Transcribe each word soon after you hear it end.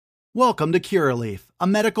Welcome to Curaleaf, a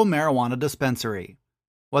medical marijuana dispensary.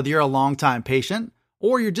 Whether you're a longtime patient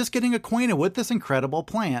or you're just getting acquainted with this incredible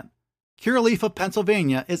plant, Curaleaf of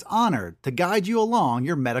Pennsylvania is honored to guide you along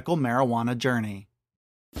your medical marijuana journey.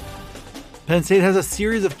 Penn State has a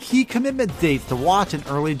series of key commitment dates to watch in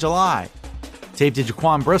early July. Safety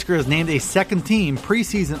Jaquan Brisker is named a second-team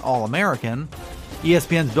preseason All-American.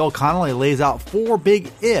 ESPN's Bill Connolly lays out 4 big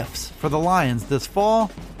ifs for the Lions this fall.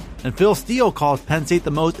 And Phil Steele calls Penn State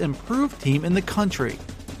the most improved team in the country.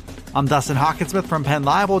 I'm Dustin Hawkinsmith from Penn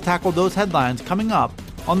Live. We'll tackle those headlines coming up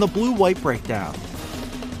on the Blue White Breakdown.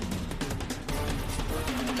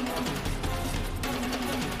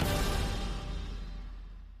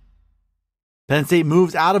 Penn State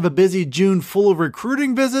moves out of a busy June full of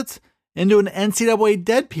recruiting visits into an NCAA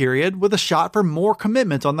dead period with a shot for more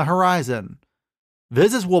commitments on the horizon.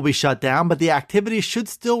 Visits will be shut down, but the activity should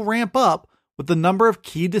still ramp up with the number of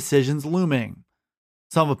key decisions looming.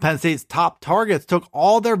 Some of Penn State's top targets took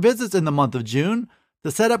all their visits in the month of June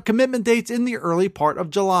to set up commitment dates in the early part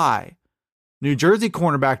of July. New Jersey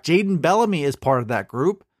cornerback Jaden Bellamy is part of that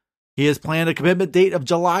group. He has planned a commitment date of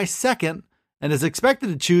July 2nd and is expected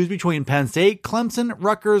to choose between Penn State, Clemson,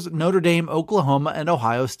 Rutgers, Notre Dame, Oklahoma, and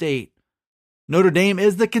Ohio State. Notre Dame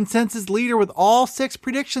is the consensus leader with all 6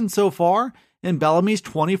 predictions so far in Bellamy's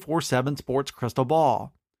 24/7 Sports crystal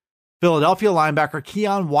ball. Philadelphia linebacker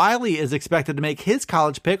Keon Wiley is expected to make his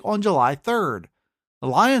college pick on July 3rd. The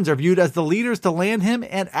Lions are viewed as the leaders to land him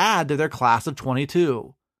and add to their class of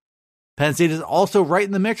 22. Penn State is also right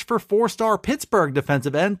in the mix for 4-star Pittsburgh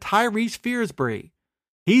defensive end Tyrese Fearsbury.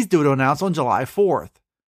 He's due to announce on July 4th.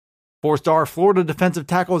 4-star Florida defensive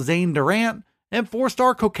tackle Zane Durant and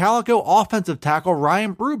 4-star Cocalico offensive tackle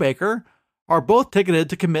Ryan Brubaker are both ticketed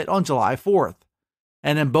to commit on July 4th.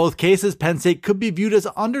 And in both cases, Penn State could be viewed as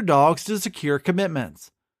underdogs to secure commitments.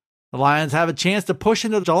 The Lions have a chance to push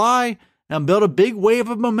into July and build a big wave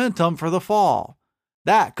of momentum for the fall.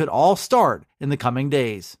 That could all start in the coming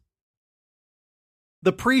days.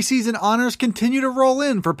 The preseason honors continue to roll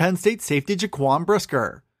in for Penn State safety Jaquan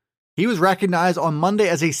Brisker. He was recognized on Monday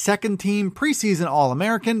as a second-team preseason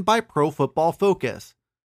All-American by Pro Football Focus.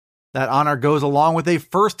 That honor goes along with a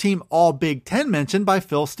first-team All-Big Ten mention by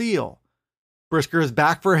Phil Steele. Brisker is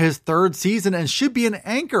back for his 3rd season and should be an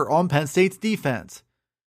anchor on Penn State's defense.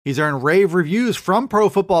 He's earned rave reviews from Pro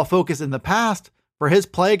Football Focus in the past for his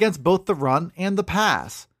play against both the run and the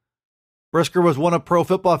pass. Brisker was one of Pro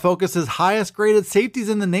Football Focus's highest graded safeties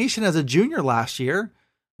in the nation as a junior last year,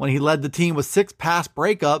 when he led the team with 6 pass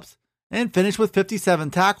breakups and finished with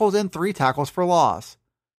 57 tackles and 3 tackles for loss.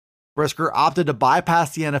 Brisker opted to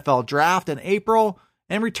bypass the NFL draft in April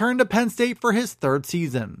and returned to Penn State for his 3rd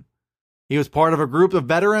season. He was part of a group of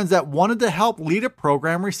veterans that wanted to help lead a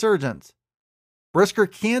program resurgence. Brisker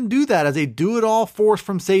can do that as a do-it-all force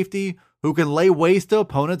from safety who can lay waste to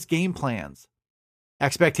opponents' game plans.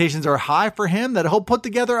 Expectations are high for him that he'll put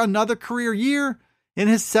together another career year in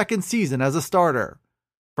his 2nd season as a starter.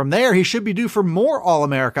 From there, he should be due for more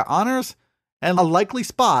All-America honors and a likely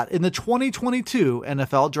spot in the 2022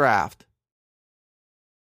 NFL Draft.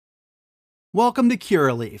 Welcome to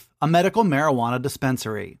Curaleaf, a medical marijuana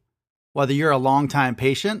dispensary. Whether you're a longtime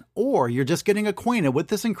patient or you're just getting acquainted with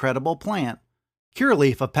this incredible plant,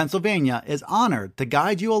 Curaleaf of Pennsylvania is honored to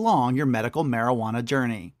guide you along your medical marijuana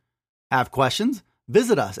journey. Have questions?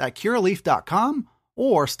 Visit us at curaleaf.com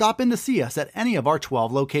or stop in to see us at any of our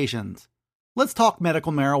 12 locations. Let's talk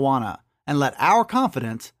medical marijuana and let our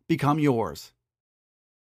confidence become yours.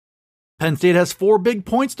 Penn State has 4 big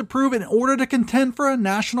points to prove in order to contend for a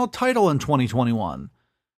national title in 2021.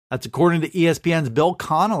 That's according to ESPN's Bill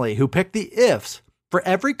Connolly, who picked the ifs for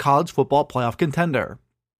every college football playoff contender.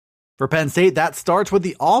 For Penn State, that starts with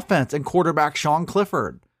the offense and quarterback Sean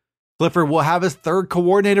Clifford. Clifford will have his 3rd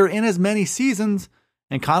coordinator in as many seasons,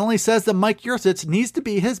 and Connolly says that Mike Yurcich needs to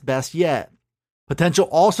be his best yet. Potential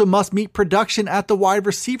also must meet production at the wide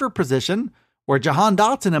receiver position, where Jahan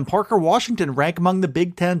Dotson and Parker Washington rank among the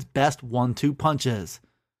Big Ten's best 1-2 punches.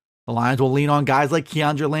 The Lions will lean on guys like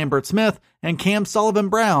Keandre Lambert-Smith and Cam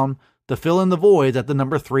Sullivan-Brown to fill in the voids at the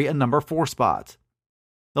number 3 and number 4 spots.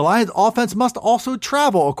 The Lions' offense must also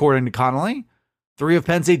travel, according to Connolly. 3 of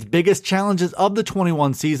Penn State's biggest challenges of the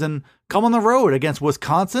 21 season come on the road against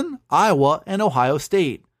Wisconsin, Iowa, and Ohio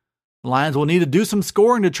State. The Lions will need to do some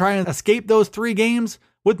scoring to try and escape those 3 games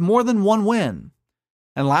with more than 1 win.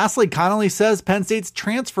 And lastly, Connolly says Penn State's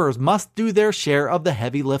transfers must do their share of the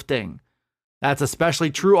heavy lifting. That's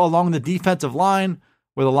especially true along the defensive line,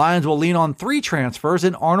 where the Lions will lean on 3 transfers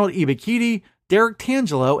in Arnold Ebiketie, Derek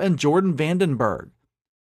Tangelo, and Jordan Vandenberg.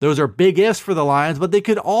 Those are big ifs for the Lions, but they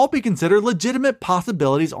could all be considered legitimate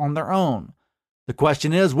possibilities on their own. The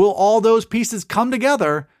question is, will all those pieces come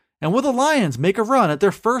together, and will the Lions make a run at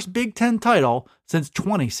their first Big Ten title since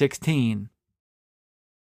 2016?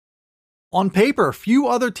 On paper, few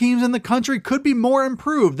other teams in the country could be more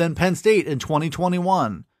improved than Penn State in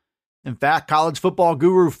 2021. In fact, college football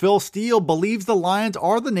guru Phil Steele believes the Lions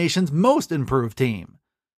are the nation's most improved team.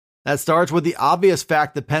 That starts with the obvious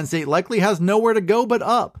fact that Penn State likely has nowhere to go but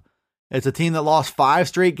up. It's a team that lost 5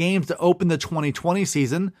 straight games to open the 2020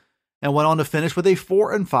 season and went on to finish with a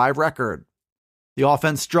 4-5 record. The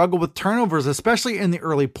offense struggled with turnovers, especially in the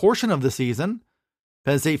early portion of the season.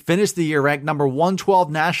 Penn State finished the year ranked number 112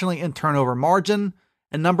 nationally in turnover margin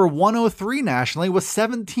and number 103 nationally with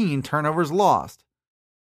 17 turnovers lost.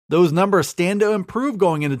 Those numbers stand to improve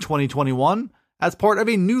going into 2021 as part of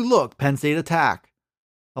a new look Penn State attack.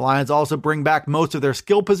 The Lions also bring back most of their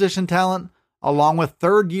skill position talent, along with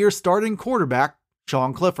third-year starting quarterback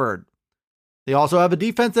Sean Clifford. They also have a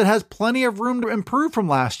defense that has plenty of room to improve from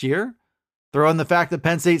last year. Throw in the fact that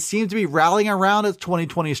Penn State seems to be rallying around its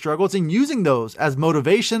 2020 struggles and using those as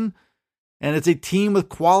motivation, and it's a team with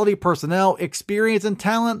quality personnel, experience, and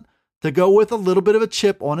talent to go with a little bit of a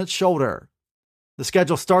chip on its shoulder. The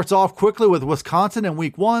schedule starts off quickly with Wisconsin in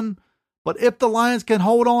Week 1, but if the Lions can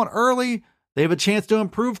hold on early, they have a chance to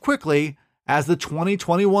improve quickly as the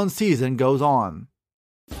 2021 season goes on.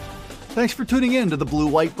 Thanks for tuning in to the Blue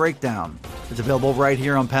White Breakdown. It's available right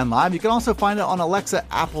here on Penn Live. You can also find it on Alexa,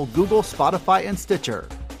 Apple, Google, Spotify, and Stitcher.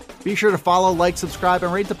 Be sure to follow, like, subscribe,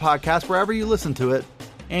 and rate the podcast wherever you listen to it,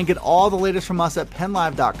 and get all the latest from us at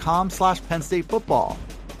PennLive.com/Penn State Football.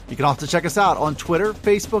 You can also check us out on Twitter,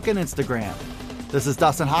 Facebook, and Instagram. This is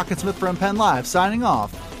Dustin Hockensmith from Penn Live signing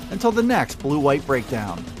off until the next Blue White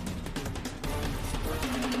Breakdown.